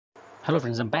Hello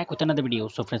friends, I'm back with another video.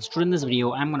 So friends, today in this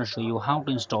video I'm going to show you how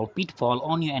to install Pitfall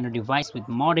on your Android device with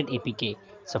modded APK.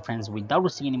 So friends, without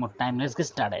wasting any more time, let's get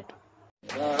started.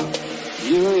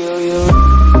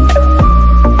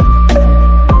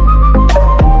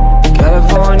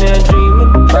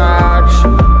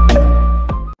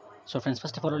 So friends,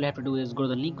 first of all you have to do is go to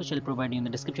the link which I'll provide you in the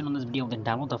description on this video, then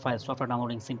download the file. So after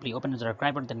downloading, simply open the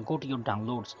driver, then go to your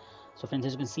downloads. So friends,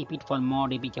 as you can see, Pitfall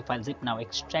mod APK file zip. Now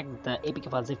extract the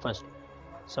APK file zip first.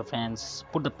 So friends,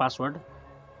 put the password.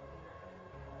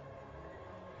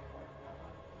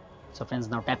 So friends,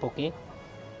 now tap OK.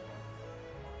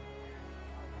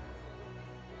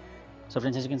 So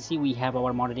friends, as you can see, we have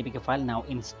our modded APK file. Now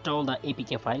install the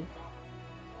APK file.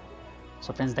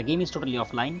 So friends, the game is totally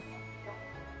offline.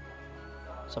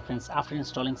 So friends, after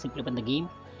installing, simply open the game.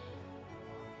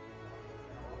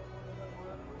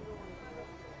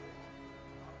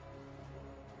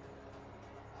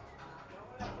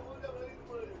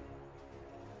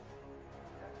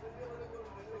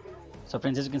 So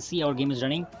friends, as you can see, our game is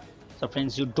running. So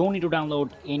friends, you don't need to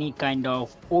download any kind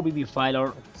of OBB file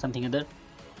or something other.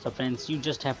 So friends, you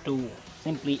just have to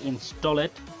simply install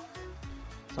it.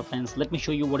 So friends, let me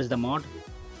show you what is the mod.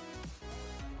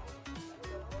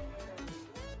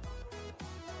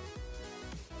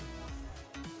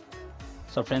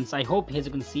 So friends, I hope as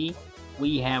you can see,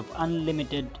 we have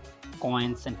unlimited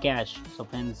coins and cash. So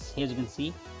friends, here you can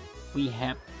see, we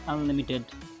have unlimited.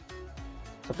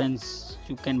 So friends,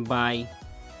 you can buy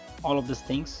all of these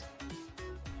things.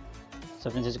 So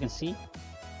friends, as you can see,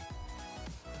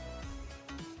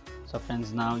 so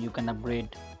friends, now you can upgrade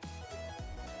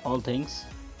all things.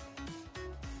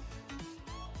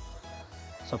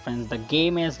 So friends, the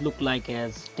game has looked like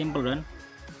as Temple Run,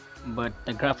 but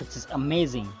the graphics is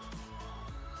amazing.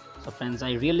 So friends,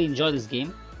 I really enjoy this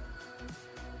game.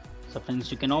 So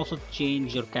friends, you can also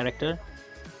change your character.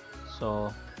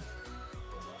 So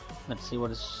let's see what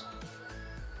is.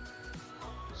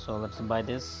 So let's buy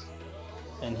this,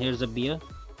 and here's a beer.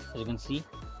 As you can see,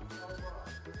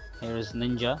 here is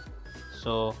Ninja.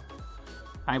 So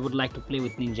I would like to play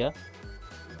with Ninja.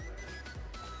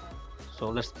 So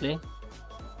let's play.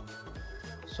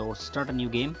 So let's start a new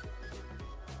game.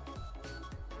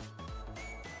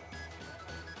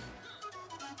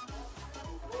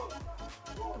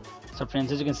 So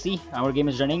friends, as you can see, our game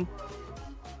is running.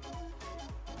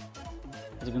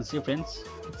 As you can see friends,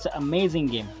 it's an amazing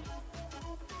game.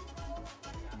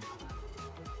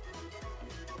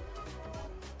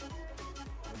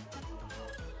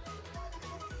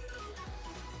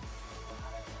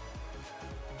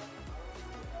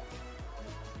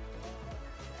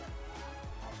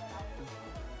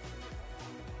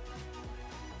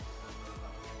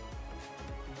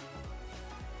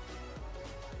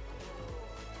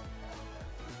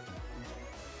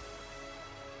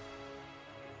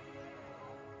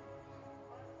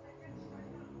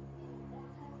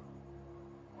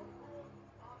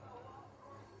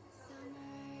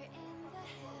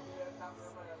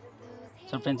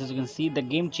 So friends, as you can see, the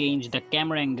game changed the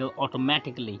camera angle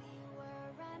automatically.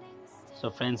 So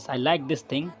friends, I like this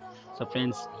thing. So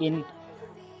friends, in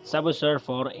Subway Surf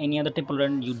or any other Temple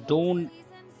Run, you don't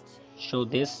show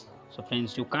this. So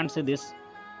friends, you can't see this.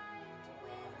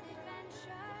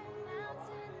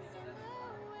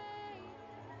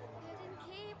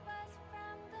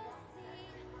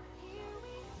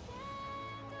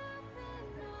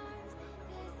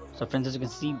 So friends, as you can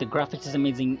see, the graphics is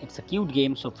amazing. It's a cute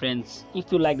game. So friends,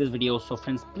 if you like this video, so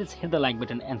friends, please hit the like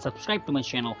button and subscribe to my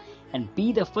channel and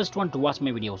be the first one to watch my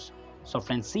videos. So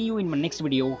friends, see you in my next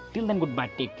video. Till then,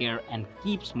 goodbye, take care and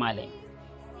keep smiling.